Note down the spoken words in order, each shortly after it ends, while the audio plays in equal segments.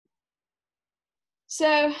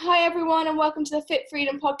Hi everyone, and welcome to the Fit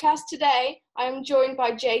Freedom podcast. Today, I am joined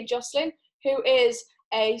by Jade Jocelyn, who is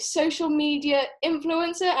a social media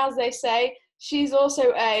influencer, as they say. She's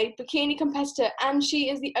also a bikini competitor, and she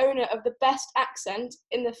is the owner of the best accent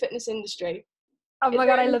in the fitness industry. Oh my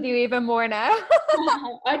God, I love you even more now.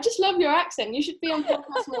 I just love your accent. You should be on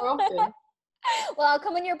podcasts more often. Well, I'll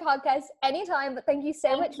come on your podcast anytime, but thank you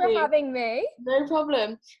so much for having me. No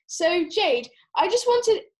problem. So, Jade, I just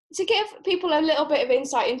wanted to give people a little bit of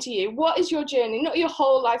insight into you. What is your journey? Not your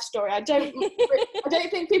whole life story. I don't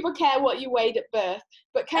think people care what you weighed at birth,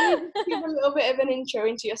 but can you give a little bit of an intro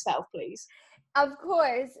into yourself, please? Of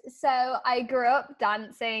course. So I grew up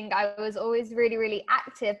dancing. I was always really, really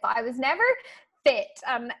active, but I was never fit.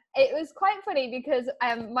 It was quite funny because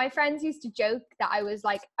my friends used to joke that I was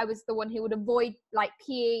the one who would avoid like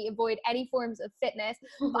PE, avoid any forms of fitness.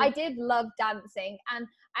 But I did love dancing, and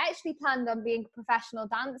I actually planned on being a professional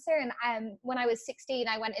dancer. And when I was 16,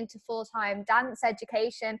 I went into full-time dance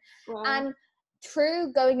education. Wow. And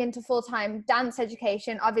through going into full-time dance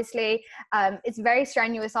education, obviously it's very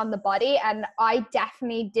strenuous on the body, and I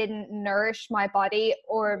definitely didn't nourish my body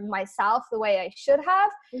or myself the way I should have.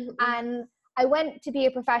 And I went to be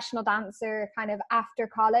a professional dancer kind of after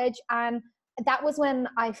college, and that was when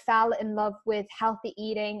I fell in love with healthy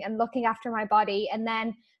eating and looking after my body, and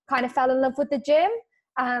then kind of fell in love with the gym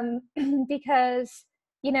because,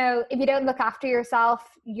 you know, if you don't look after yourself,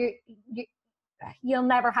 you'll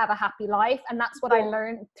never have a happy life. And that's what I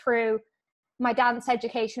learned through my dance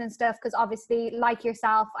education and stuff, because obviously, like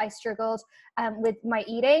yourself, I struggled with my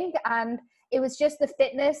eating, and it was just the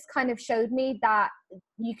fitness kind of showed me that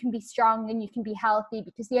you can be strong and you can be healthy,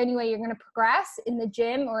 because the only way you're going to progress in the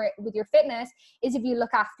gym or with your fitness is if you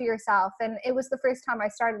look after yourself. And it was the first time I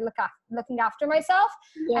started looking after myself.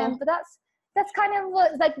 But that's kind of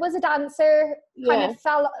what, was a dancer, kind of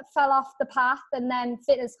fell off the path, and then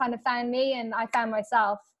fitness kind of found me and I found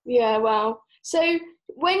myself. Yeah, wow. So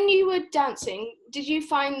when you were dancing, did you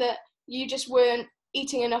find that you just weren't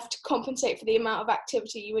eating enough to compensate for the amount of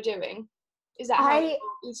activity you were doing? Is that how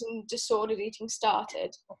eating disordered eating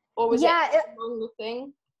started? Or was it a longer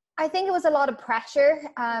thing? I think it was a lot of pressure.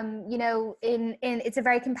 You know, in it's a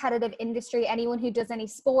very competitive industry. Anyone who does any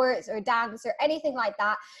sports or dance or anything like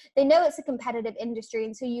that, they know it's a competitive industry,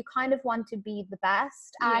 and so you kind of want to be the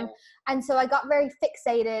best. And so I got very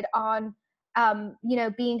fixated on you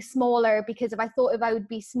know, being smaller, because if I would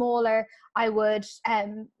be smaller, I would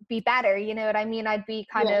be better. You know what I mean? I'd be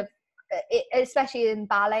kind of, especially in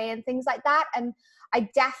ballet and things like that. And I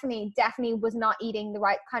definitely was not eating the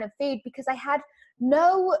right kind of food, because I had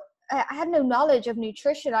no knowledge of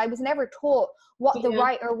nutrition. I was never taught what the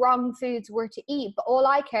right or wrong foods were to eat, but all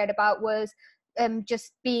I cared about was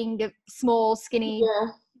just being a small, skinny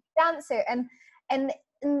dancer. And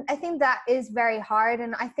I think that is very hard.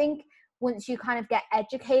 And I think once you kind of get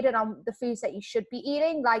educated on the foods that you should be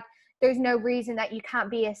eating, like, there's no reason that you can't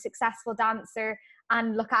be a successful dancer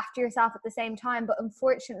and look after yourself at the same time. But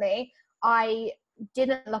unfortunately, I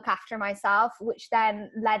didn't look after myself, which then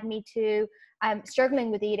led me to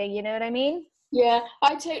struggling with eating. You know what I mean? Yeah,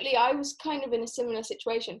 I was kind of in a similar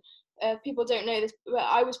situation. People don't know this, but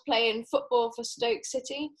I was playing football for Stoke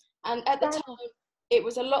City, and at the time it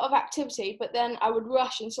was a lot of activity, but then I would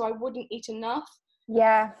rush, and so I wouldn't eat enough.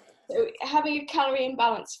 Yeah. So having a calorie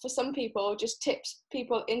imbalance for some people just tips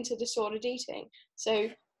people into disordered eating. So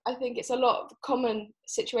I think it's a lot of common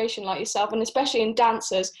situation like yourself, and especially in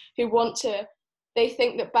dancers who they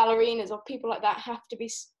think that ballerinas or people like that have to be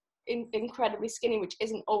incredibly skinny, which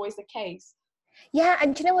isn't always the case. Yeah,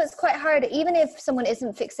 and you know what's quite hard, even if someone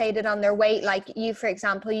isn't fixated on their weight, like you, for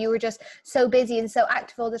example, you were just so busy and so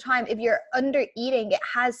active all the time. If you're under eating, it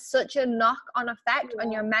has such a knock-on effect on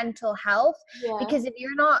your mental health, because if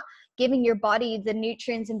you're not giving your body the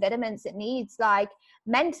nutrients and vitamins it needs, like,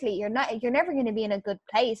 mentally you're never going to be in a good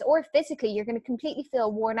place, or physically you're going to completely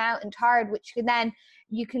feel worn out and tired, which then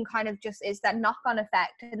you can kind of just is that knock-on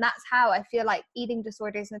effect. And that's how I feel like eating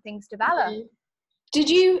disorders and things develop. Did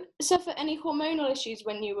you suffer any hormonal issues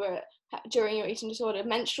when you were during your eating disorder,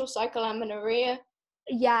 menstrual cycle, amenorrhea?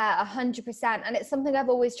 Yeah, 100%. And it's something I've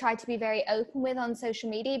always tried to be very open with on social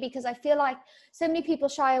media, because I feel like so many people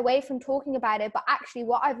shy away from talking about it. But actually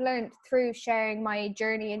what I've learned through sharing my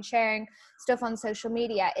journey and sharing stuff on social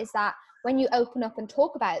media is that when you open up and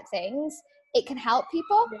talk about things, it can help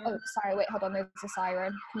people. Yeah. Oh, sorry, wait, hold on, there's a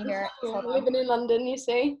siren. Can you hear it? Yeah, Hold on. living in London, you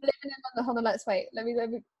see. Hold on, let's wait. Let me.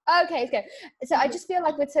 Okay, okay. So I just feel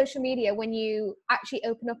like with social media, when you actually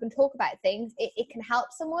open up and talk about things, it can help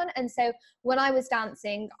someone. And so when I was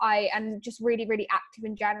dancing, I am just really, really active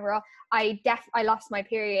in general. I lost my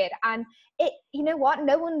period, and it, you know what?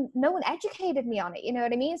 No one educated me on it. You know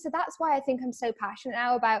what I mean? So that's why I think I'm so passionate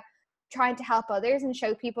now about trying to help others and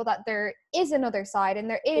show people that there is another side, and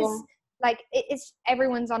there is like it's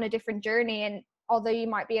everyone's on a different journey. And although you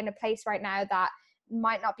might be in a place right now that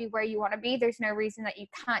might not be where you want to be, there's no reason that you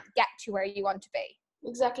can't get to where you want to be.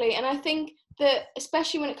 Exactly. And I think that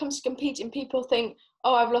especially when it comes to competing, people think,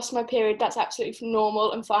 oh, I've lost my period, that's absolutely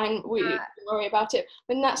normal and fine, we don't worry about it.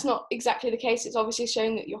 When that's not exactly the case. It's obviously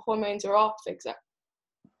showing that your hormones are off.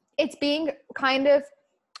 It's being kind of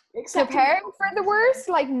preparing for the worst,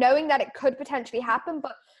 like knowing that it could potentially happen,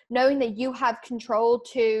 but knowing that you have control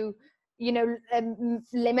to, you know,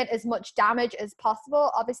 limit as much damage as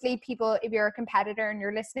possible. Obviously, people, if you're a competitor and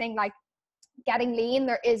you're listening, like getting lean,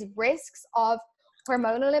 there is risks of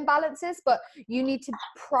hormonal imbalances, but you need to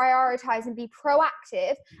prioritize and be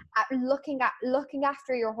proactive at looking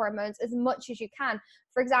after your hormones as much as you can.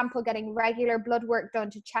 For example, getting regular blood work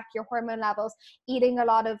done to check your hormone levels, eating a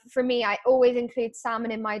lot of, for me, I always include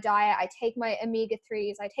salmon in my diet. I take my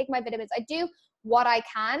omega-3s, I take my vitamins, I do what I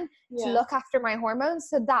can to look after my hormones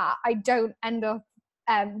so that I don't end up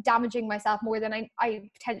damaging myself more than I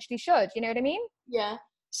potentially should. You know what I mean? Yeah.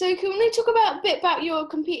 So can we talk a bit about your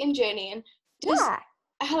competing journey, and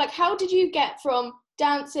how did you get from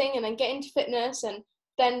dancing and then get into fitness, and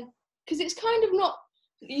then, because it's kind of not,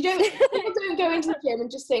 people don't go into the gym and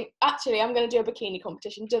just think, actually, I'm going to do a bikini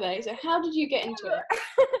competition, do they? So how did you get into it?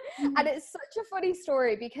 And it's such a funny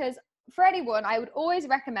story, because for anyone, I would always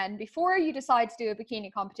recommend, before you decide to do a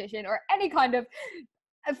bikini competition or any kind of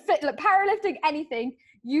powerlifting, anything,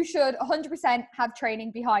 you should 100% have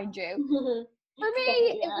training behind you. For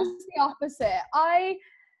me, it was the opposite. I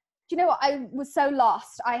was so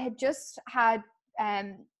lost. I had just had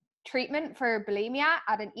treatment for bulimia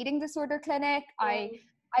at an eating disorder clinic.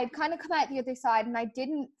 I'd kind of come out the other side, and I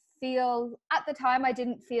didn't feel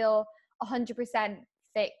 100%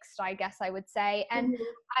 fixed, I guess I would say. And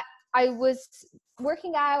I was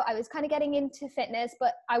working out, I was kind of getting into fitness,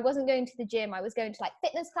 but I wasn't going to the gym. I was going to like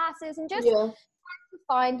fitness classes and just trying to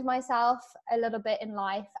find myself a little bit in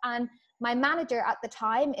life. And my manager at the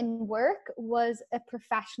time in work was a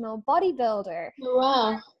professional bodybuilder.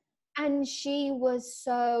 Wow. And she was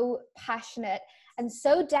so passionate and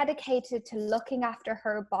so dedicated to looking after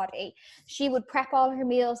her body. She would prep all her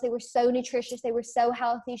meals. They were so nutritious. They were so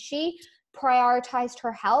healthy. She prioritized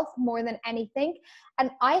her health more than anything.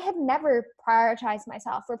 And I had never prioritized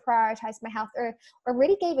myself or prioritized my health or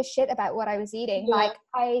really gave a shit about what I was eating. Like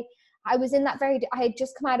I was in that I had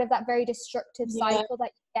just come out of that very destructive cycle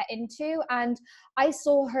that you get into. And I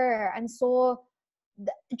saw her and saw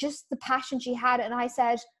just the passion she had. And I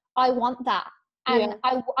said, I want that. And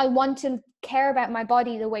I want to care about my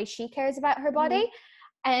body the way she cares about her body.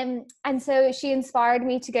 And so she inspired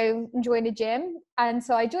me to go and join a gym. And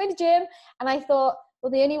so I joined a gym, and I thought,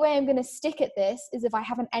 well, the only way I'm going to stick at this is if I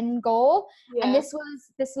have an end goal. And this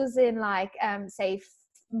was in like, say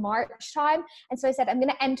March time. And so I said, I'm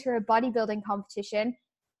going to enter a bodybuilding competition.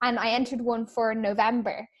 And I entered one for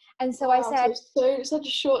November. And so I said, so such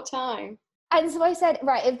a short time. And so I said,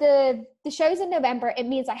 right, if the show's in November, it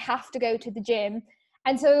means I have to go to the gym.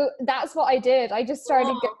 And so that's what I did. I just started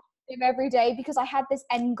going to the gym every day because I had this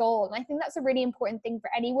end goal. And I think that's a really important thing for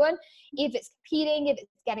anyone. If it's competing, if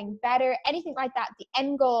it's getting better, anything like that, the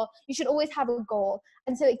end goal, you should always have a goal.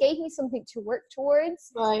 And so it gave me something to work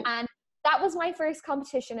towards. Right. And that was my first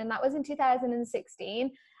competition, and that was in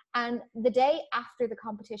 2016. And the day after the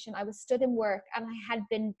competition, I was stood in work, and I had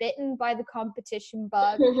been bitten by the competition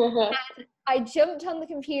bug. And I jumped on the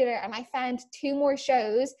computer, and I found 2 more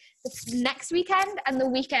shows the next weekend and the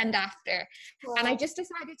weekend after. Wow. And I just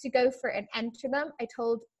decided to go for it and enter them. I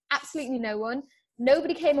told absolutely no one.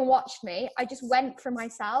 Nobody came and watched me. I just went for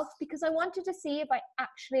myself because I wanted to see if I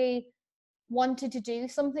actually wanted to do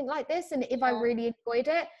something like this and if I really enjoyed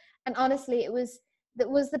it. And honestly, that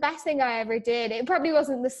was the best thing I ever did. It probably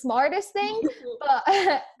wasn't the smartest thing,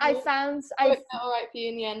 but I found it worked out all right for you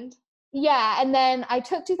in the end. Yeah, and then I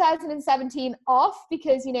took 2017 off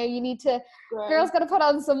because you need to. Right. Girls got to put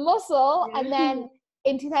on some muscle, and then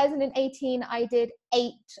in 2018 I did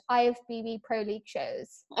 8 IFBB Pro League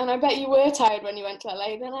shows. And I bet you were tired when you went to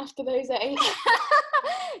LA. Then after those 8.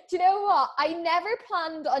 Do you know what? I never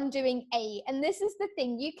planned on doing 8, and this is the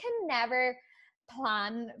thing: you can never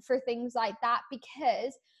plan for things like that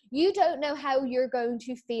because You don't know how you're going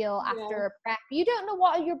to feel after a prep. You don't know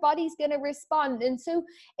what your body's going to respond. And so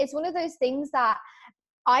it's one of those things that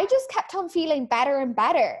I just kept on feeling better and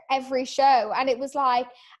better every show. And it was like,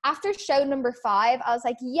 after show number 5, I was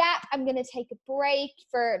like, yeah, I'm going to take a break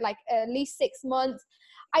for like at least 6 months.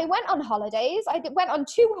 I went on holidays. Went on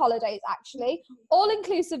 2 holidays, actually,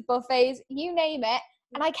 all-inclusive buffets, you name it.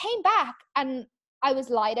 And I came back and I was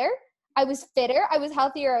lighter, I was fitter, I was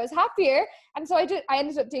healthier, I was happier. And so I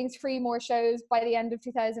ended up doing 3 more shows by the end of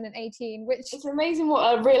 2018, which... It's amazing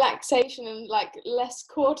what a relaxation and like less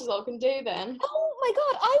cortisol can do then. Oh my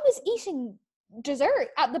God, I was eating dessert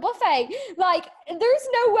at the buffet. Like, there's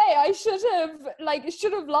no way I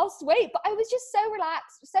should have lost weight, but I was just so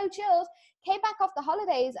relaxed, so chilled. Came back off the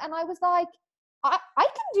holidays and I was like, I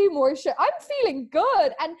can do more shit. I'm feeling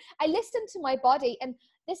good. And I listened to my body. And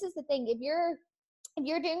this is the thing, if you're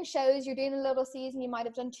doing shows, you're doing a little season, you might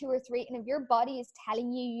have done 2 or 3, and if your body is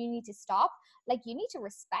telling you need to stop, like, you need to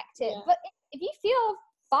respect it. But if you feel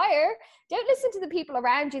fire, don't listen to the people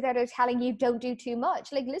around you that are telling you don't do too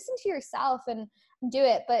much. Like, listen to yourself and do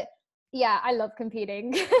it. But yeah, I love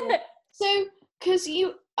competing. So, because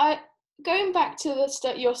going back to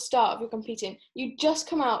your start of your competing, you just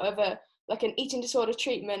come out of an eating disorder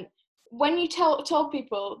treatment. When you told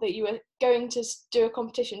people that you were going to do a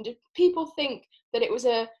competition, did people think that it was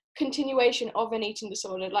a continuation of an eating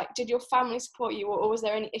disorder? Like, did your family support you, or was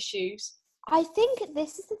there any issues? I think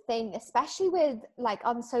this is the thing, especially with like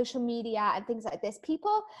on social media and things like this,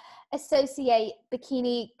 people associate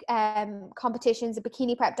bikini competitions and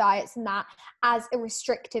bikini prep diets and that as a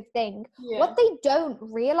restrictive thing. What they don't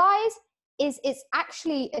realize is it's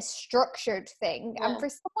actually a structured thing. And for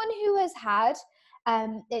someone who has had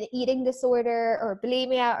an eating disorder or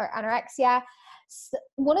bulimia or anorexia,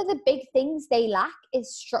 one of the big things they lack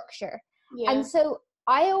is structure. And so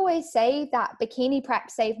I always say that bikini prep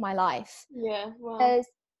saved my life. Because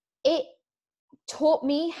it taught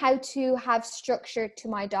me how to have structure to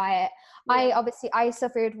my diet. I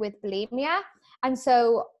suffered with bulimia, and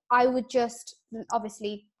so I would just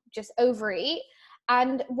overeat.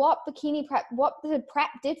 And what the prep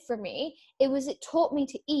did for me, it taught me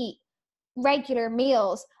to eat regular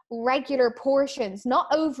meals, regular portions, not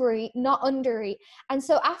overeat, not undereat. And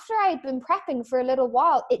so after I had been prepping for a little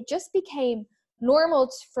while, it just became normal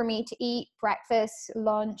for me to eat breakfast,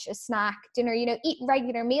 lunch, a snack, dinner, eat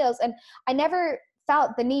regular meals. And I never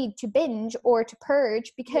felt the need to binge or to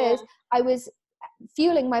purge, because I was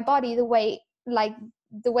fueling my body the way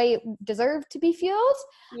it deserved to be fueled.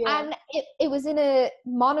 And it was in a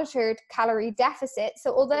monitored calorie deficit.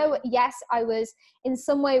 So although yes, I was in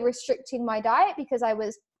some way restricting my diet because I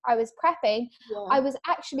was prepping, I was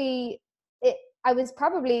actually I was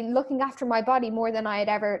probably looking after my body more than I had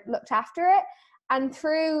ever looked after it. And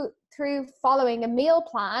through following a meal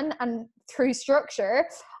plan and through structure,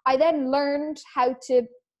 I then learned how to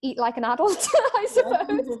eat like an adult, I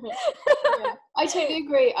suppose. I totally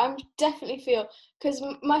agree. I definitely feel, because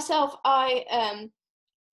myself, because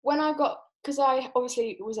I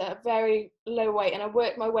obviously was at a very low weight and I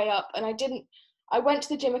worked my way up, and I went to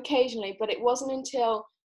the gym occasionally, but it wasn't until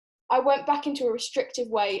I went back into a restrictive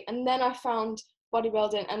way, and then I found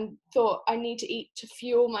bodybuilding and thought I need to eat to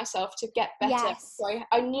fuel myself to get better. So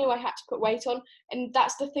I knew I had to put weight on, and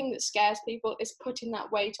that's the thing that scares people, is putting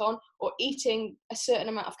that weight on or eating a certain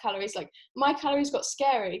amount of calories. Like, my calories got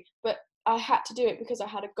scary, but I had to do it because I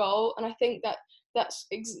had a goal. And I think that's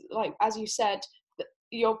like, as you said, that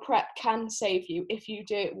your prep can save you if you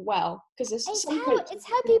do it well, because it's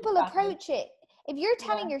how people approach it. If you're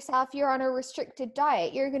telling yourself you're on a restricted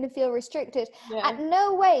diet, you're going to feel restricted. At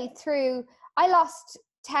no way through... I lost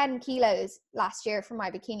 10 kilos last year from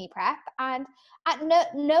my bikini prep, and at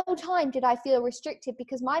no time did I feel restricted,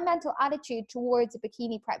 because my mental attitude towards a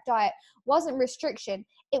bikini prep diet wasn't restriction.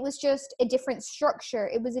 It was just a different structure.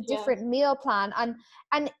 It was a different meal plan. And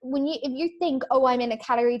if you think, oh, I'm in a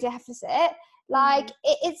calorie deficit, like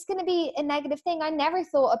it's going to be a negative thing. I never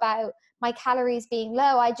thought about my calories being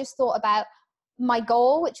low. I just thought about my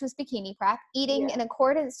goal, which was bikini prep, eating in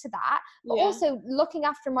accordance to that, but also looking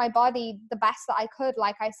after my body the best that I could,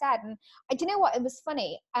 like I said. And do you know what? It was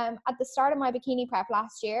funny. At the start of my bikini prep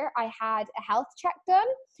last year, I had a health check done,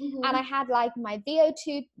 and I had like my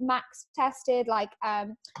VO2 max tested, like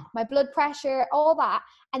my blood pressure, all that.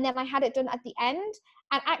 And then I had it done at the end.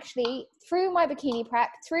 And actually, through my bikini prep,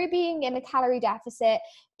 through being in a calorie deficit,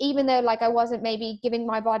 even though like I wasn't maybe giving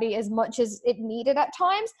my body as much as it needed at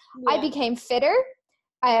times, I became fitter.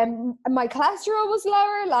 My cholesterol was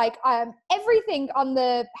lower. Like everything on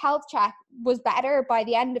the health check was better by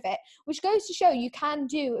the end of it, which goes to show you can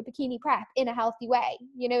do a bikini prep in a healthy way.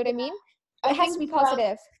 You know what I mean? It has to be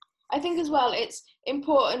positive. I think as well it's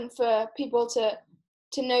important for people to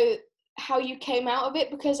know how you came out of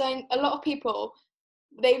it, because a lot of people,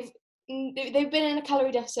 they've been in a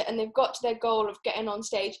calorie deficit and they've got to their goal of getting on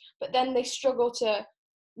stage, but then they struggle to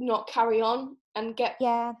not carry on and get.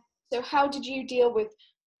 Yeah. So how did you deal with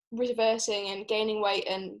reversing and gaining weight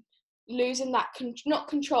and losing that not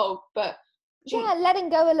control, but yeah, letting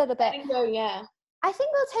go a little bit. letting go, yeah. I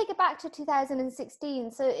think we'll take it back to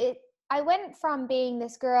 2016. So I went from being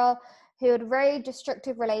this girl who had a very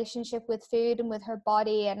destructive relationship with food and with her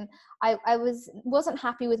body, and I wasn't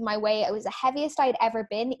happy with my weight. I was the heaviest I'd ever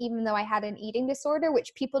been, even though I had an eating disorder,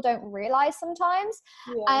 which people don't realize sometimes.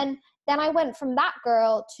 Yeah. And then I went from that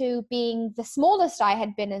girl to being the smallest I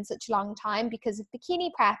had been in such a long time because of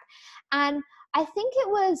bikini prep. And I think it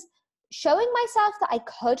was showing myself that I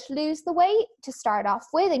could lose the weight to start off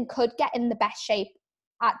with and could get in the best shape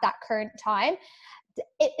at that current time.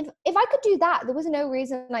 If I could do that, there was no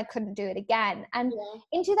reason I couldn't do it again. And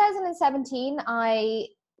in 2017, I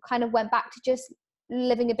kind of went back to just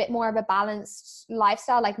living a bit more of a balanced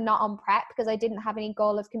lifestyle, like not on prep, because I didn't have any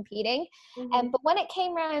goal of competing. But when it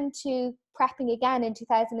came around to prepping again in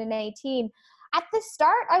 2018, at the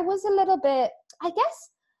start, I was a little bit, I guess,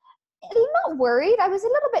 not worried. I was a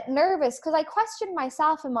little bit nervous because I questioned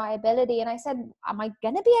myself and my ability, and I said, am I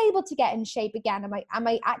going to be able to get in shape again? Am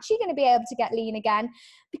I actually going to be able to get lean again?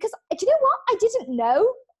 Because do you know what? I didn't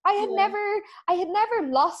know. I had never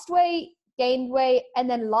lost weight, gained weight, and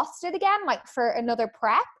then lost it again, like for another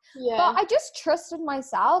prep. But I just trusted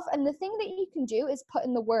myself. And the thing that you can do is put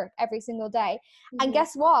in the work every single day. And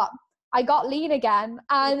guess what? I got lean again.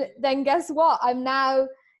 And then guess what? I'm now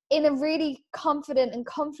in a really confident and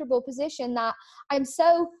comfortable position that I'm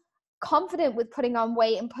so confident with putting on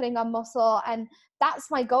weight and putting on muscle. And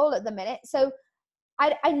that's my goal at the minute. So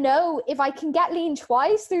I know if I can get lean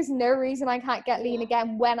twice, there's no reason I can't get lean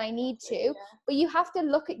again when I need to. But you have to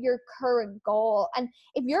look at your current goal. And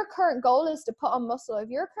if your current goal is to put on muscle, if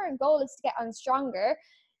your current goal is to get on stronger,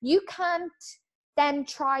 you can't then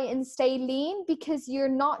try and stay lean, because you're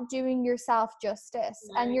not doing yourself justice.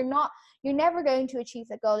 And you're never going to achieve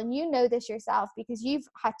that goal. And you know this yourself, because you've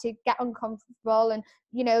had to get uncomfortable and,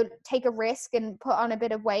 you know, take a risk and put on a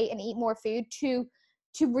bit of weight and eat more food to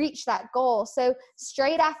reach that goal. So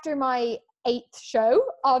straight after my 8th show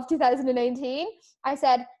of 2018, I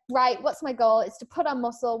said, right, what's my goal? It's to put on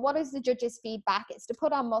muscle. What is the judges' feedback? It's to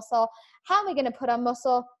put on muscle. How am I going to put on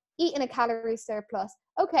muscle? Eating a calorie surplus.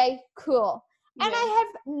 Okay, cool. And I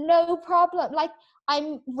have no problem. Like,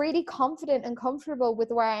 I'm really confident and comfortable with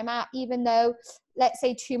where I'm at, even though, let's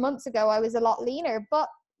say 2 months ago, I was a lot leaner. But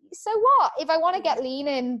so what? If I want to get lean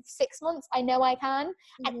in 6 months, I know I can.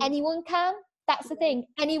 And anyone can. That's the thing.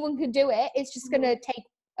 Anyone can do it. It's just going to take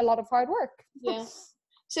a lot of hard work. Yeah.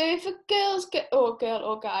 So if a girl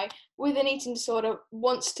or guy with an eating disorder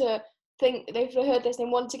wants to they've heard this, they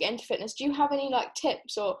want to get into fitness, do you have any like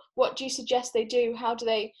tips, or what do you suggest they do? How do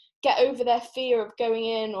they get over their fear of going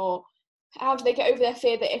in, or how do they get over their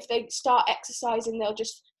fear that if they start exercising, they'll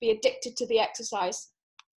just be addicted to the exercise?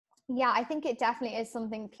 Yeah, I think it definitely is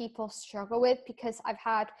something people struggle with, because I've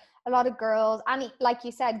had a lot of girls and, like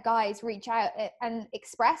you said, guys reach out and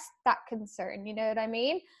express that concern. You know what I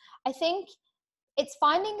mean? I think it's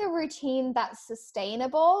finding a routine that's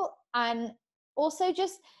sustainable, and also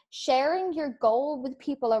just sharing your goal with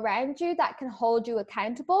people around you that can hold you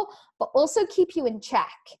accountable, but also keep you in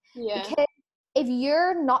check. Because if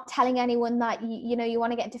you're not telling anyone that you know you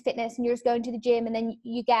want to get into fitness, and you're just going to the gym and then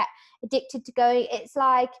you get addicted to going, it's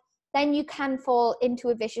like then you can fall into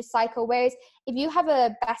a vicious cycle. Whereas if you have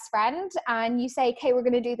a best friend and you say, okay, we're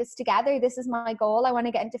going to do this together, this is my goal, I want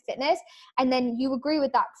to get into fitness, and then you agree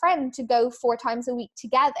with that friend to go 4 times a week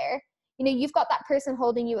together, you know, you've got that person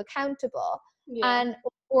holding you accountable. And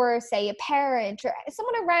or say a parent or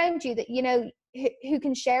someone around you that, you know, who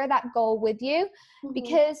can share that goal with you.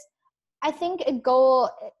 Because I think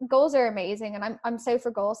goals are amazing, and I'm so for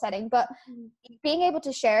goal setting, but being able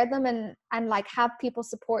to share them and like have people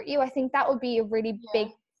support you, I think that would be a really big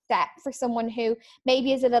step for someone who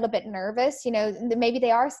maybe is a little bit nervous, you know, maybe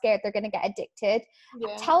they are scared they're going to get addicted.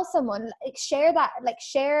 Tell someone, like, share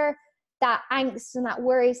that angst and that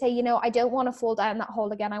worry. Say, you know, I don't want to fall down that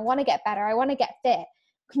hole again. I want to get better. I want to get fit.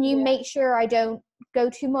 Can you make sure I don't go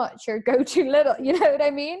too much or go too little? You know what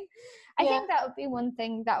I mean? I think that would be one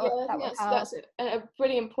thing that would help. That's a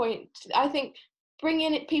brilliant point. I think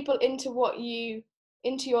bringing people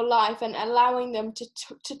into your life and allowing them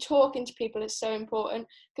to talk into people is so important,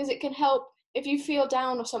 because it can help. If you feel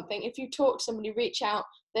down or something, if you talk to somebody, reach out,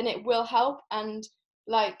 then it will help. And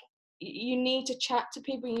like, you need to chat to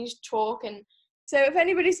people, you need to talk, and So if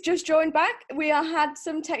anybody's just joined back, we had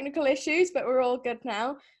some technical issues, but we're all good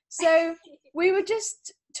now. So we were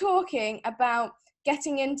just talking about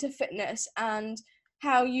getting into fitness and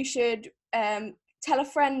how you should tell a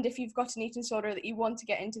friend if you've got an eating disorder that you want to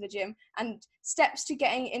get into the gym, and steps to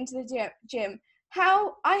getting into the gym.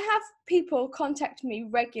 How I have people contact me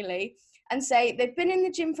regularly and say they've been in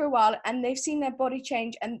the gym for a while and they've seen their body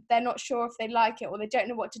change and they're not sure if they like it or they don't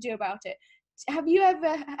know what to do about it. Have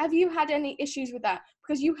you had any issues with that?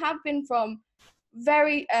 Because you have been from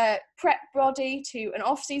very prep body to an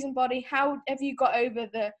off-season body. How have you got over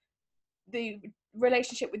the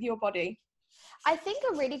relationship with your body? I think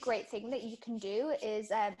a really great thing that you can do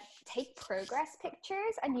is take progress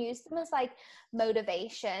pictures and use them as like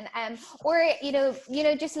motivation, or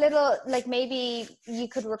just little, like, maybe you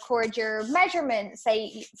could record your measurements.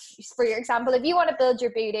 Say, for your example, if you want to build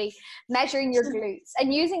your booty, measuring your glutes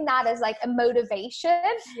and using that as like a motivation.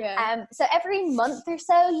 Yeah. So every month or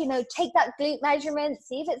so, take that glute measurement,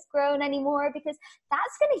 see if it's grown anymore, because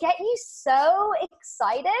that's going to get you so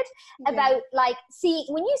excited about, like,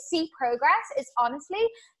 when you see progress, it's honestly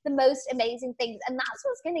the most amazing things, and that's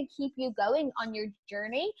what's going to keep you going on your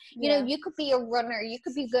journey. You could be a runner, you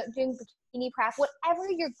could be doing bikini prep, whatever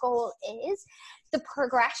your goal is. The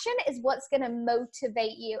progression is what's going to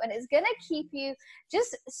motivate you, and it's going to keep you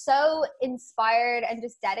just so inspired and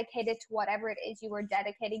just dedicated to whatever it is you are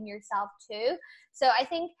dedicating yourself to. So I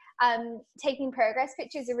think taking progress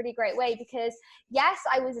pictures is a really great way, because yes,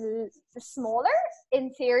 I was smaller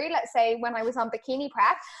in theory, let's say, when I was on bikini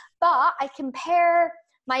prep, but I compare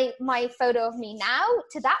my photo of me now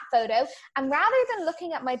to that photo, and rather than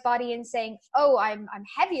looking at my body and saying, oh, I'm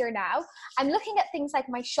heavier now, I'm looking at things like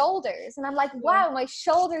my shoulders, and I'm like, wow, my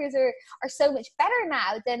shoulders are so much better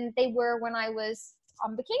now than they were when I was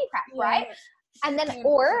on bikini prep, right? And then,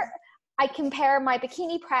 or I compare my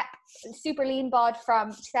bikini prep super lean bod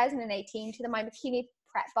from 2018 to my bikini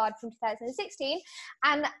prep bod from 2016,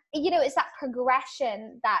 and it's that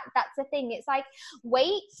progression that's the thing. It's like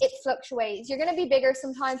weight, it fluctuates. You're going to be bigger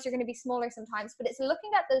sometimes, you're going to be smaller sometimes, but it's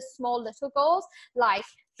looking at those small little goals, like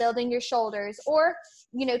building your shoulders, or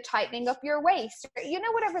tightening up your waist, or,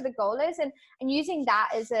 whatever the goal is, and using that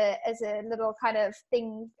as a little kind of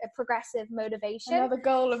thing, a progressive motivation. Another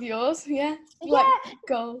goal of yours.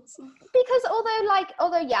 Goals, because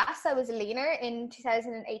although yes, I was leaner in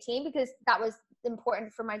 2018 because that was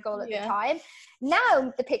important for my goal at the time.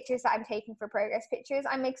 Now the pictures that I'm taking for progress pictures,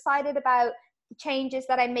 I'm excited about changes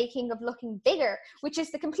that I'm making of looking bigger, which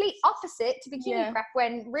is the complete opposite to bikini prep,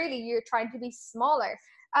 when really you're trying to be smaller.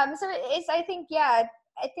 So it's, I think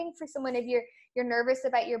for someone, if you're nervous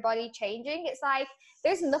about your body changing, it's like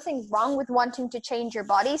there's nothing wrong with wanting to change your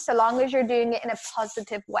body, so long as you're doing it in a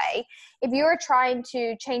positive way. If you're trying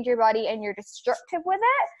to change your body and you're destructive with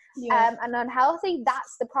it, and unhealthy,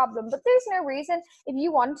 that's the problem. But there's no reason, if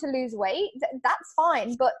you want to lose weight, that's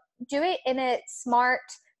fine, but do it in a smart,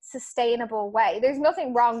 sustainable way. There's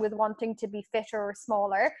nothing wrong with wanting to be fitter or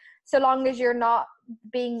smaller, so long as you're not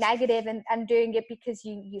being negative and doing it because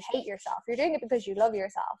you hate yourself. You're doing it because you love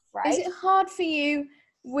yourself, right? Is it hard for you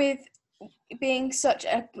with being such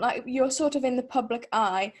a, like, you're sort of in the public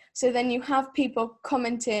eye, so then you have people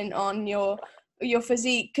commenting on your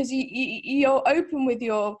physique, because you're open with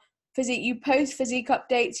your physique, you post physique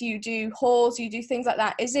updates, you do hauls, you do things like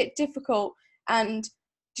that. Is it difficult, and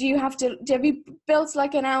have you built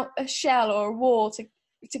like a shell or a wall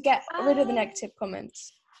to get rid of the negative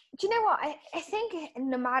comments? Do you know what? I think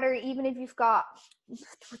no matter, even if you've got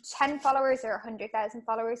 10 followers or 100,000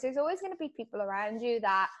 followers, there's always going to be people around you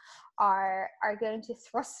that are going to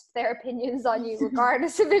thrust their opinions on you,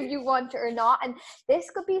 regardless of if you want it or not. And this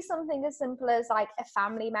could be something as simple as like a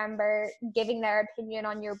family member giving their opinion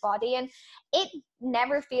on your body, and it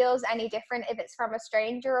never feels any different if it's from a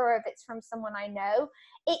stranger or if it's from someone I know.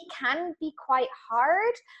 It can be quite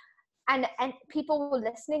hard. And people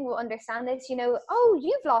listening will understand this, oh,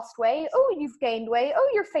 you've lost weight, oh, you've gained weight,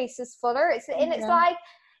 oh, your face is fuller. It's like,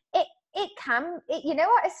 it can, you know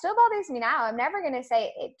what, it still bothers me now. I'm never going to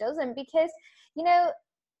say it doesn't, because,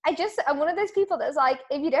 I'm one of those people that's like,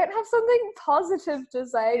 if you don't have something positive to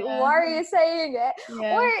say, why are you saying it?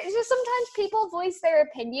 Or it's just sometimes people voice their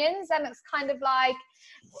opinions and it's kind of like,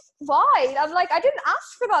 why? I'm like, I didn't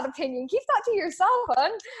ask for that opinion. Keep that to yourself,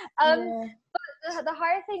 hon. But the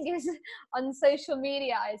hard thing is on social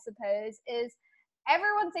media, I suppose, is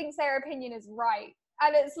everyone thinks their opinion is right.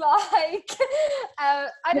 And it's like, I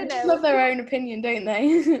don't know. They love their own opinion, don't they?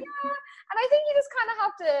 Yeah. And I think you just kind of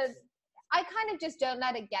have to, I kind of just don't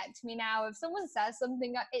let it get to me now. If someone says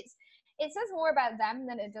something, it says more about them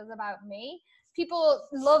than it does about me. People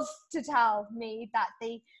love to tell me that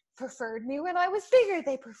they preferred me when I was bigger.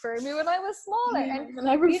 They preferred me when I was smaller. Yeah, and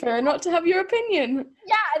I prefer not to have your opinion.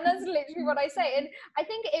 Yeah, and that's literally what I say. And I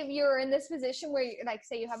think if you're in this position where, like,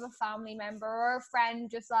 say you have a family member or a friend,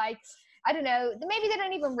 just like, I don't know, maybe they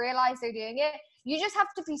don't even realize they're doing it. You just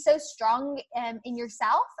have to be so strong in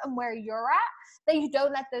yourself and where you're at that you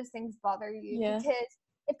don't let those things bother you. Yeah. Because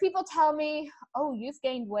if people tell me, oh, you've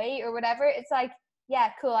gained weight or whatever, it's like,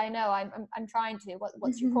 yeah, cool, I know, I'm trying to.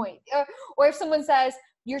 What's your point? Or if someone says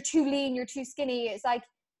you're too lean, you're too skinny, it's like,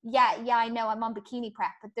 yeah, I know, I'm on bikini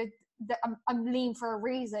prep, but I'm lean for a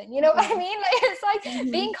reason. You know what I mean? Like, it's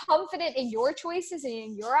like being confident in your choices and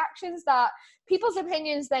in your actions, that people's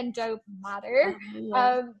opinions then don't matter.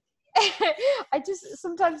 I just,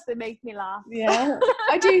 sometimes they make me laugh. Yeah,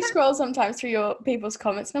 I do scroll sometimes through your people's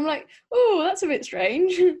comments, and I'm like, oh, that's a bit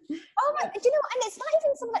strange. Oh my, do you know? And it's not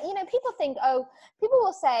even something, you know, people think, oh, people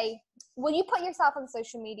will say, well, you put yourself on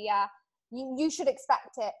social media, you should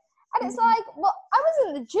expect it. And it's like, well, I was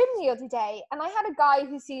in the gym the other day, and I had a guy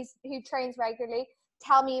who trains regularly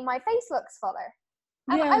tell me my face looks fuller.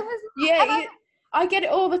 And I get it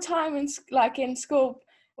all the time in school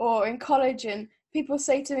or in college, and people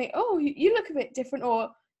say to me, oh, you look a bit different, or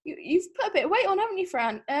you've put a bit of weight on, haven't you,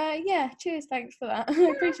 Fran? Yeah, cheers, thanks for that. I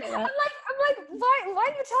appreciate that. I'm like, why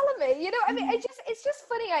are you telling me? You know, I mean, it's just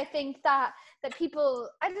funny, I think, that people,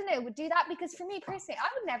 I don't know, would do that, because for me personally, I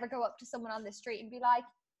would never go up to someone on the street and be like,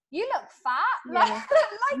 you look fat.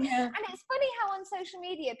 And it's funny how on social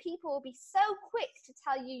media people will be so quick to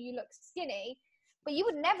tell you look skinny, but you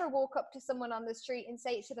would never walk up to someone on the street and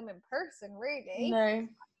say it to them in person, really. No.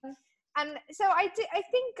 And so I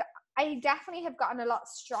think I definitely have gotten a lot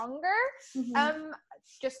stronger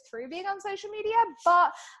just through being on social media.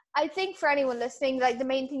 But I think for anyone listening, like, the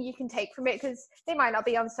main thing you can take from it, because they might not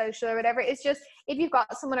be on social or whatever, is just, if you've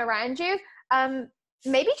got someone around you,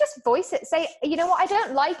 maybe just voice it. Say, you know what, I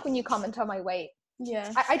don't like when you comment on my weight.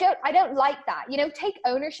 Yeah. I don't like that. You know, take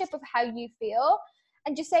ownership of how you feel,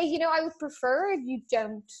 and just say, you know, I would prefer if you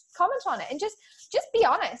don't comment on it, and just be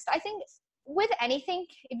honest. I think with anything,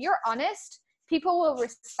 if you're honest, people will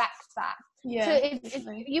respect that. Yeah. So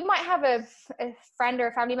if you might have a friend or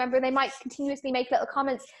a family member, they might continuously make little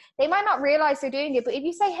comments. They might not realize they're doing it, but if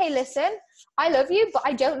you say, hey, listen, I love you, but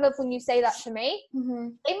I don't love when you say that to me,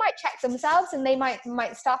 they might check themselves and they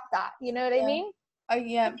might stop that. You know what I mean? Oh,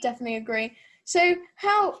 yeah, definitely agree. So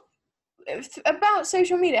about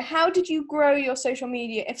social media, how did you grow your social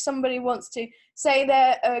media? If somebody wants to, say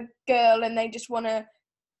they're a girl and they just want to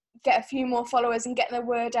get a few more followers and get their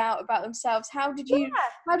word out about themselves, how did you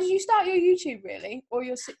start your YouTube, really, or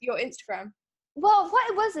your Instagram? Well, what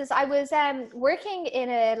it was is I was working in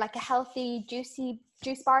a healthy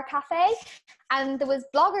juice bar cafe, and there was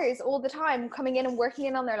bloggers all the time coming in and working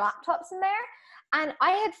in on their laptops in there. And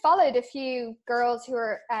I had followed a few girls who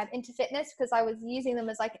were into fitness, because I was using them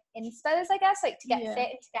as like inspos, I guess, like to get fit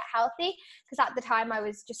and to get healthy, because at the time I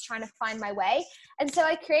was just trying to find my way. And so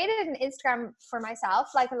I created an Instagram for myself,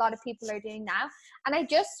 like a lot of people are doing now. And I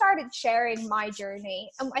just started sharing my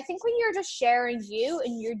journey. And I think when you're just sharing you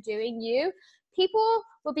and you're doing you, people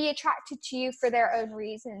will be attracted to you for their own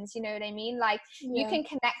reasons. You know what I mean? Like, you can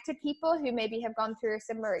connect to people who maybe have gone through a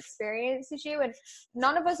similar experience as you, and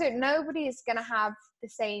nobody is going to have the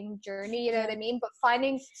same journey, you know what I mean? But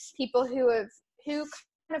finding people who kind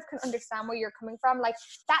of can understand where you're coming from, like,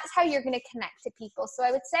 that's how you're going to connect to people. So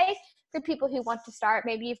I would say for people who want to start,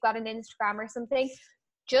 maybe you've got an Instagram or something,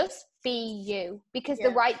 just be you, because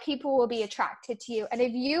the right people will be attracted to you. And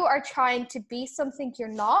if you are trying to be something you're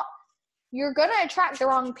not, you're going to attract the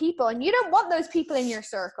wrong people, and you don't want those people in your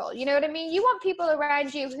circle. You know what I mean? You want people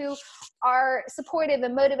around you who are supportive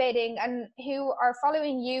and motivating and who are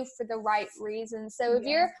following you for the right reasons. So if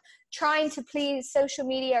you're trying to please social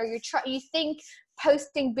media, or you think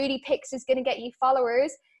posting booty pics is going to get you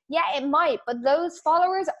followers, yeah, it might, but those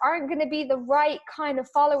followers aren't going to be the right kind of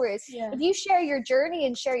followers. If you share your journey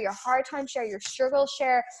and share your hard time, share your struggle,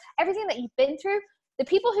 share everything that you've been through, the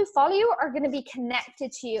people who follow you are going to be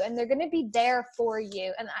connected to you, and they're going to be there for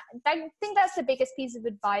you. And I think that's the biggest piece of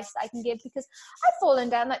advice I can give, because I've fallen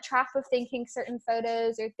down that trap of thinking certain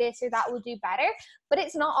photos or this or that will do better, but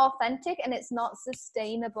it's not authentic and it's not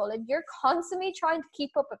sustainable. If you're constantly trying to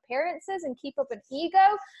keep up appearances and keep up an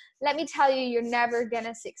ego, let me tell you, you're never going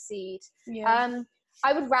to succeed. I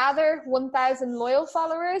would rather 1,000 loyal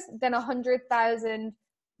followers than 100,000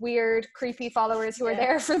 weird, creepy followers who are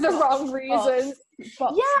there for the wrong reasons.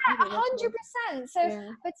 Bots. 100%. So I'd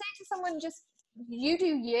say to someone, just you do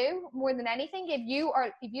you more than anything. If you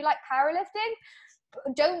like powerlifting,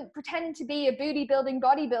 don't pretend to be a booty building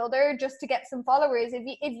bodybuilder just to get some followers. If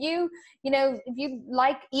you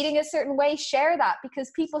like eating a certain way, share that,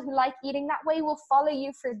 because people who like eating that way will follow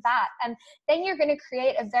you for that, and then you're going to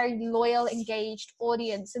create a very loyal, engaged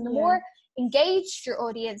audience. And the more engaged your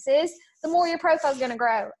audience is, the more your profile is going to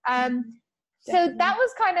grow. So that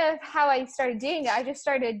was kind of how I started doing it. I just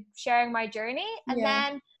started sharing my journey, and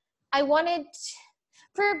then I wanted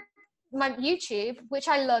for my YouTube, which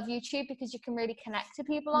I love YouTube because you can really connect to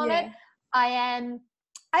people on it. I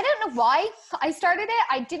don't know why I started it.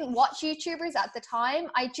 I didn't watch YouTubers at the time.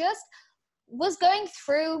 I just was going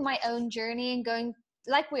through my own journey and going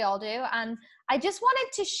like we all do. And I just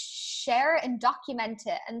wanted to share it and document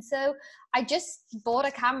it. And so I just bought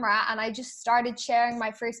a camera and I just started sharing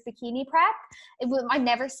my first bikini prep. I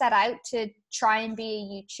never set out to try and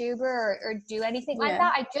be a YouTuber or do anything like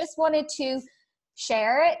that. I just wanted to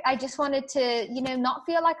share it. I just wanted to, not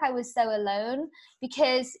feel like I was so alone,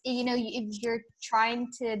 because, if you're trying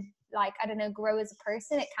to, like, I don't know, grow as a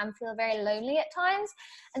person, it can feel very lonely at times.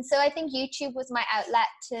 And so I think YouTube was my outlet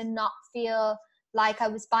to not feel like I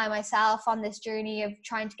was by myself on this journey of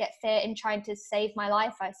trying to get fit and trying to save my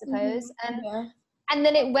life, I suppose. And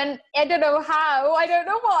then it went, I don't know how, I don't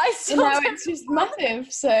know what. No, it's just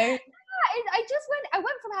massive. So I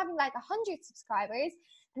went from having like 100 subscribers.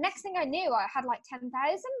 The next thing I knew, I had like 10,000.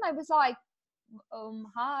 I was like,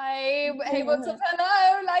 hi, hey, what's up,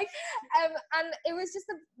 hello, like, and it was just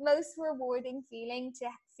the most rewarding feeling to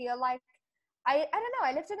feel like I don't know,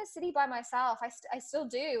 I lived in a city by myself. I still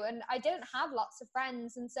do, and I didn't have lots of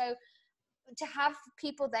friends, and so to have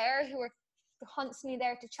people there who are constantly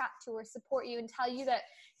there to chat to or support you and tell you that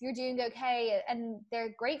you're doing okay and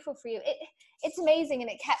they're grateful for you, it's amazing, and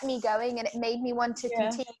it kept me going, and it made me want to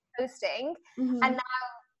continue posting. And now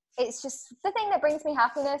it's just the thing that brings me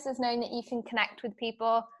happiness is knowing that you can connect with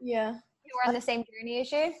people who are on the same journey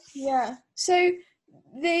as you. So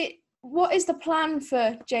what is the plan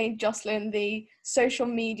for Jade Jocelyn, the social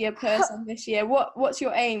media person, this year? What's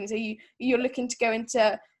your aims? You're looking to go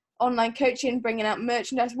into online coaching, bringing out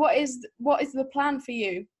merchandise? What is the plan for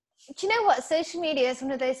you? Do you know what? Social media is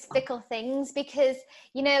one of those fickle things, because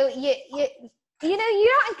you're not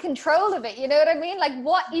in control of it. You know what I mean? Like,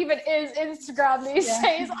 what even is Instagram these days?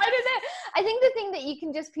 I don't know. I think the thing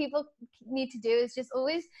that people need to do is just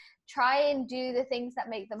always try and do the things that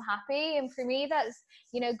make them happy. And for me, that's,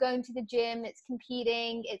 going to the gym, it's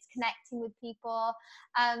competing, it's connecting with people.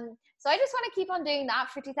 So I just want to keep on doing that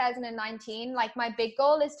for 2019. Like, my big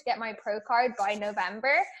goal is to get my pro card by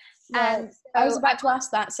November. So I was about to ask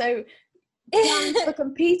that. So plans for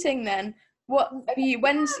competing then? Are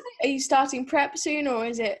you starting prep soon, or are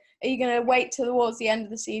you going to wait towards the end of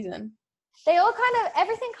the season?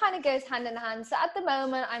 Everything kind of goes hand in hand. So at the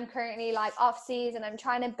moment, I'm currently like off season. I'm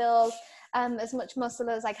trying to build as much muscle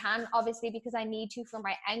as I can, obviously, because I need to for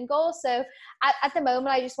my end goal. So at the moment,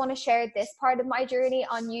 I just want to share this part of my journey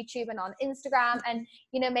on YouTube and on Instagram, and,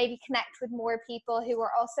 maybe connect with more people who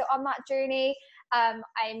are also on that journey.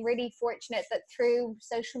 I'm really fortunate that through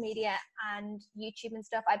social media and YouTube and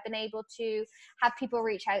stuff, I've been able to have people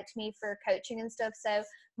reach out to me for coaching and stuff. So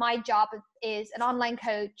my job is an online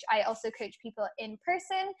coach. I also coach people in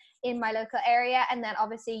person in my local area. And then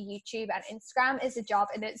obviously YouTube and Instagram is a job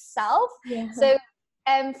in itself. So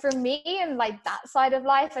for me and like that side of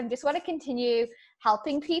life, I just want to continue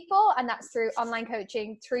helping people. And that's through online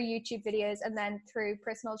coaching, through YouTube videos, and then through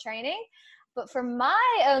personal training. But for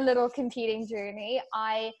my own little competing journey,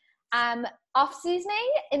 I am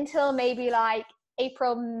off-seasoning until maybe like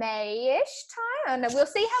April, May-ish time. And we'll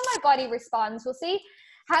see how my body responds. We'll see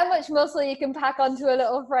how much muscle you can pack onto a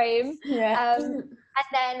little frame. And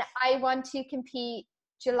then I want to compete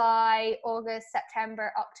July, August,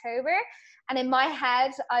 September, October. And in my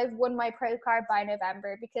head, I've won my pro card by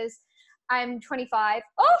November, because I'm 25.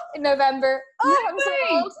 Oh, in November. Oh, I'm so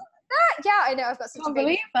old. Yeah, I know. I've got such a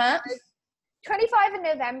big 25 in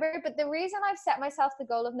November, but the reason I've set myself the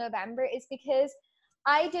goal of November is because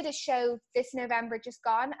I did a show this November just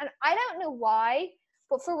gone, and I don't know why,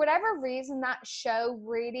 but for whatever reason, that show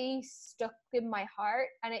really stuck in my heart,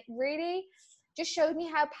 and it really just showed me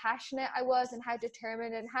how passionate I was and how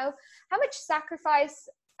determined and how much sacrifice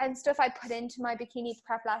and stuff I put into my bikini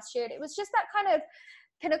prep last year. And it was just that kind of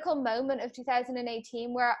pinnacle moment of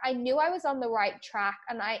 2018 where I knew I was on the right track,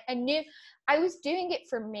 and I knew I was doing it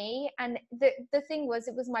for me. And the thing was,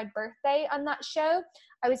 it was my birthday on that show.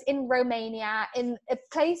 I was in Romania, in a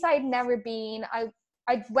place I'd never been.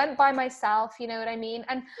 I went by myself, you know what I mean?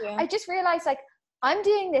 And I just realized, like, I'm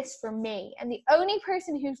doing this for me, and the only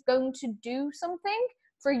person who's going to do something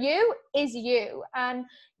for you is you, and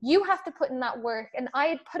you have to put in that work. And I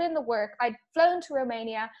had put in the work. I'd flown to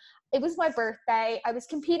Romania. It was my birthday. I was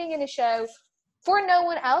competing in a show for no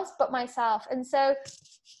one else but myself. And so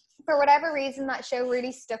for whatever reason, that show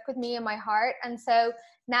really stuck with me in my heart. And so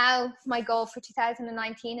now my goal for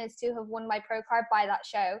 2019 is to have won my pro card by that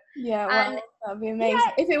show. Yeah, and well, that'd be amazing.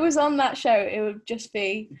 Yeah. If it was on that show, it would just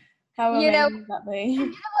be, how amazing would that be? You know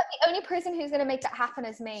what? The only person who's going to make that happen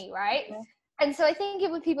is me, right? Yeah. And so I think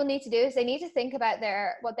what people need to do is they need to think about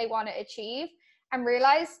what they want to achieve and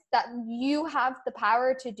realize that you have the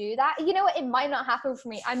power to do that. You know what? It might not happen for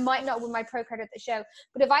me. I might not win my pro card at the show,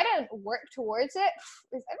 but if I don't work towards it,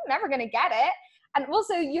 I'm never going to get it. And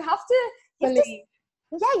also you have to believe.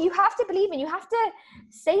 You have to believe, and you have to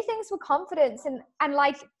say things with confidence and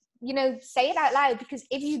like, you know, say it out loud, because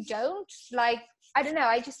if you don't, like, I don't know,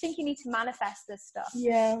 I just think you need to manifest this stuff.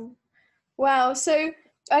 Yeah. Wow. So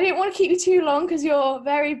I didn't want to keep you too long because you're a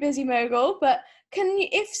very busy mogul, but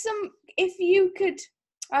if you could,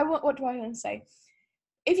 what do I want to say?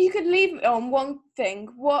 If you could leave on one thing,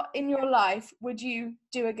 what in your life would you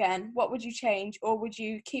do again? What would you change? Or would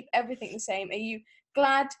you keep everything the same? Are you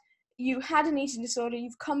glad you had an eating disorder,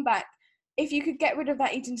 you've come back? If you could get rid of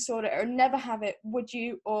that eating disorder or never have it, would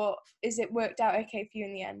you, or is it worked out okay for you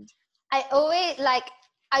in the end? I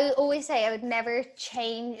always say I would never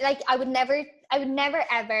change. Like, I would never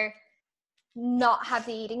ever not have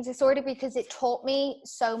the eating disorder, because it taught me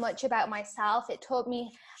so much about myself. It taught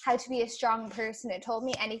me how to be a strong person. It taught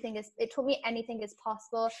me anything is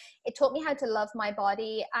possible. It taught me how to love my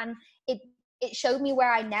body, and it showed me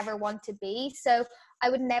where I never want to be. So I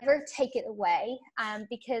would never take it away,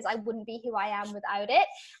 because I wouldn't be who I am without it,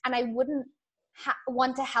 and I wouldn't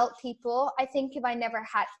want to help people. I think if I never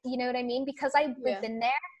had, you know what I mean? Because I've been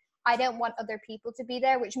there, I don't want other people to be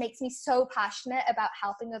there, which makes me so passionate about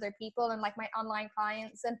helping other people and like my online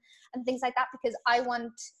clients and things like that, because I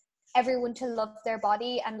want everyone to love their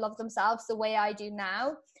body and love themselves the way I do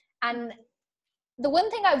now. And the one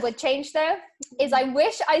thing I would change though is I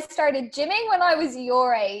wish I started gymming when I was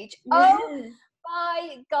your age. Oh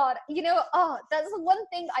my God, you know, that's the one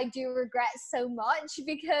thing I do regret so much,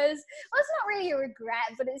 because, well, it's not really a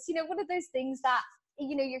regret, but it's, you know, one of those things that,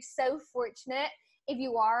 you know, you're so fortunate if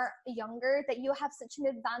you are younger that you have such an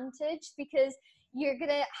advantage, because you're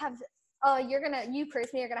gonna have you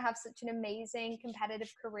personally are gonna have such an amazing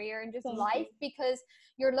competitive career and just life, because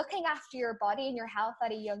you're looking after your body and your health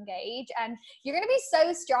at a young age, and you're gonna be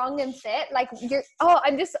so strong and fit. Like,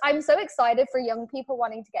 I'm so excited for young people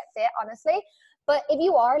wanting to get fit, honestly. But if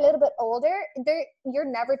you are a little bit older, you're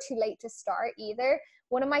never too late to start either.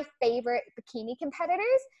 One of my favorite bikini competitors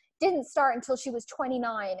didn't start until she was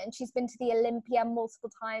 29, and she's been to the Olympia multiple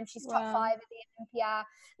times. She's top 5 at the Olympia,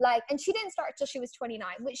 and she didn't start till she was 29,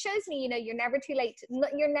 which shows me, you know, you're never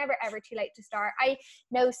ever too late to start. I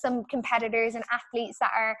know some competitors and athletes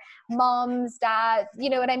that are moms, dads, you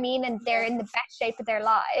know what I mean, and they're in the best shape of their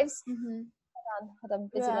lives. Hold on,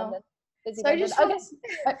 busy London. Busy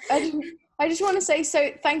London. I just want to say, so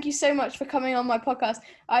thank you so much for coming on my podcast.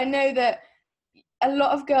 I know that a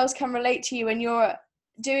lot of girls can relate to you, and you're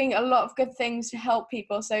doing a lot of good things to help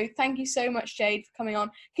people. So thank you so much, Jade, for coming on.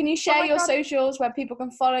 Can you share your socials where people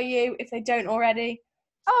can follow you if they don't already?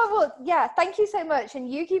 Oh, well, yeah, thank you so much.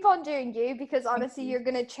 And you keep on doing you, because honestly, you're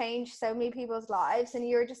going to change so many people's lives. And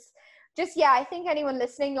you're just, I think anyone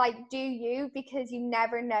listening, like, do you, because you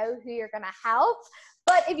never know who you're going to help.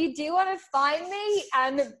 But if you do want to find me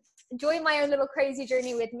and join my own little crazy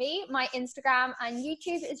journey with me, my Instagram and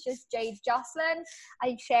YouTube is just Jade Jocelyn.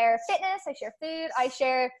 I share fitness, I share food, I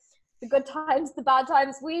share the good times, the bad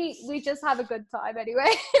times. We just have a good time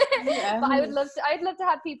anyway. But I'd love to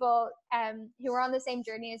have people who are on the same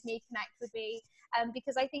journey as me connect with me,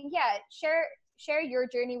 because I think share your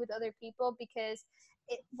journey with other people, because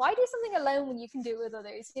why do something alone when you can do it with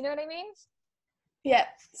others? You know what I mean? Yeah.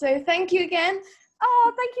 So thank you again.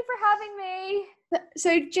 Oh, thank you for having me.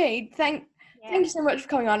 So Jade, thank you so much for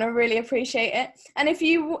coming on. I really appreciate it. And if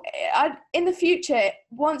you, in the future,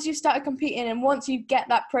 once you start competing and once you get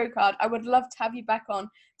that pro card, I would love to have you back on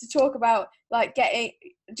to talk about like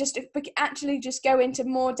just go into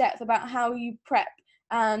more depth about how you prep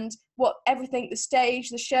and what everything, the stage,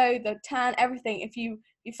 the show, the tan, everything. If you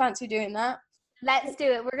fancy doing that. Let's do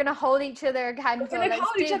it. We're going to hold each other accountable. We're going to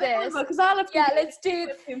hold each other accountable because I'll have let's do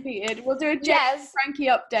competed. We'll do a Jade Frankie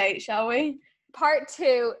update, shall we? Part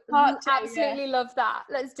two. Absolutely love that.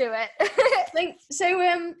 Let's do it. So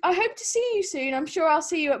I hope to see you soon. I'm sure I'll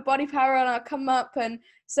see you at Body Power, and I'll come up and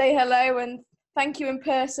say hello and thank you in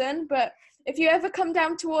person. But if you ever come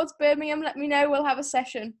down towards Birmingham, let me know. We'll have a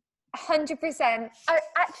session. 100%.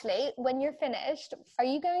 Actually, when you're finished, are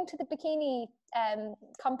you going to the bikini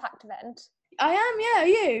compact event? I am, yeah, are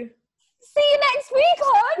you? See you next week,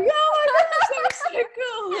 hon! Yeah, oh my gosh, that was so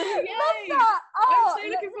cool. Yay. Love that. I'm so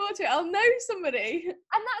looking forward to it. I'll know somebody.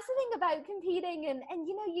 And that's the thing about competing, and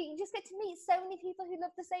you know, you just get to meet so many people who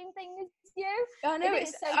love the same thing as you. I know,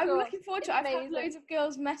 I'm cool. looking forward to it. I've had loads of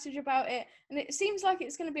girls message about it, and it seems like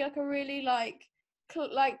it's going to be like a really like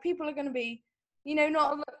people are going to be, you know,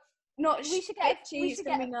 we should get it's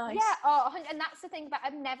going to be nice. Yeah, and that's the thing, but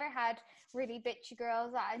I've never had really bitchy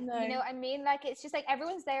girls that No. you know what I mean, like it's just like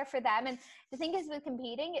everyone's there for them. And the thing is with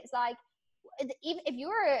competing, it's like even if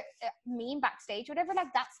you're mean backstage or whatever, like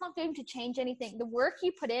that's not going to change anything. The work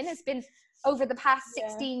you put in has been over the past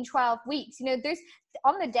 12 weeks, you know, there's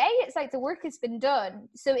on the day it's like the work has been done,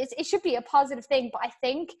 so it should be a positive thing. But I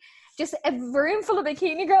think just a room full of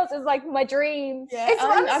bikini girls is like my dream.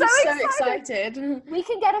 I'm so excited. We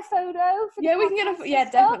can get a photo for we can get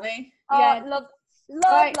a definitely.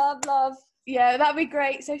 Love. Yeah, that'd be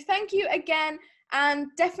great. So thank you again, and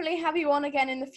definitely have you on again in the future.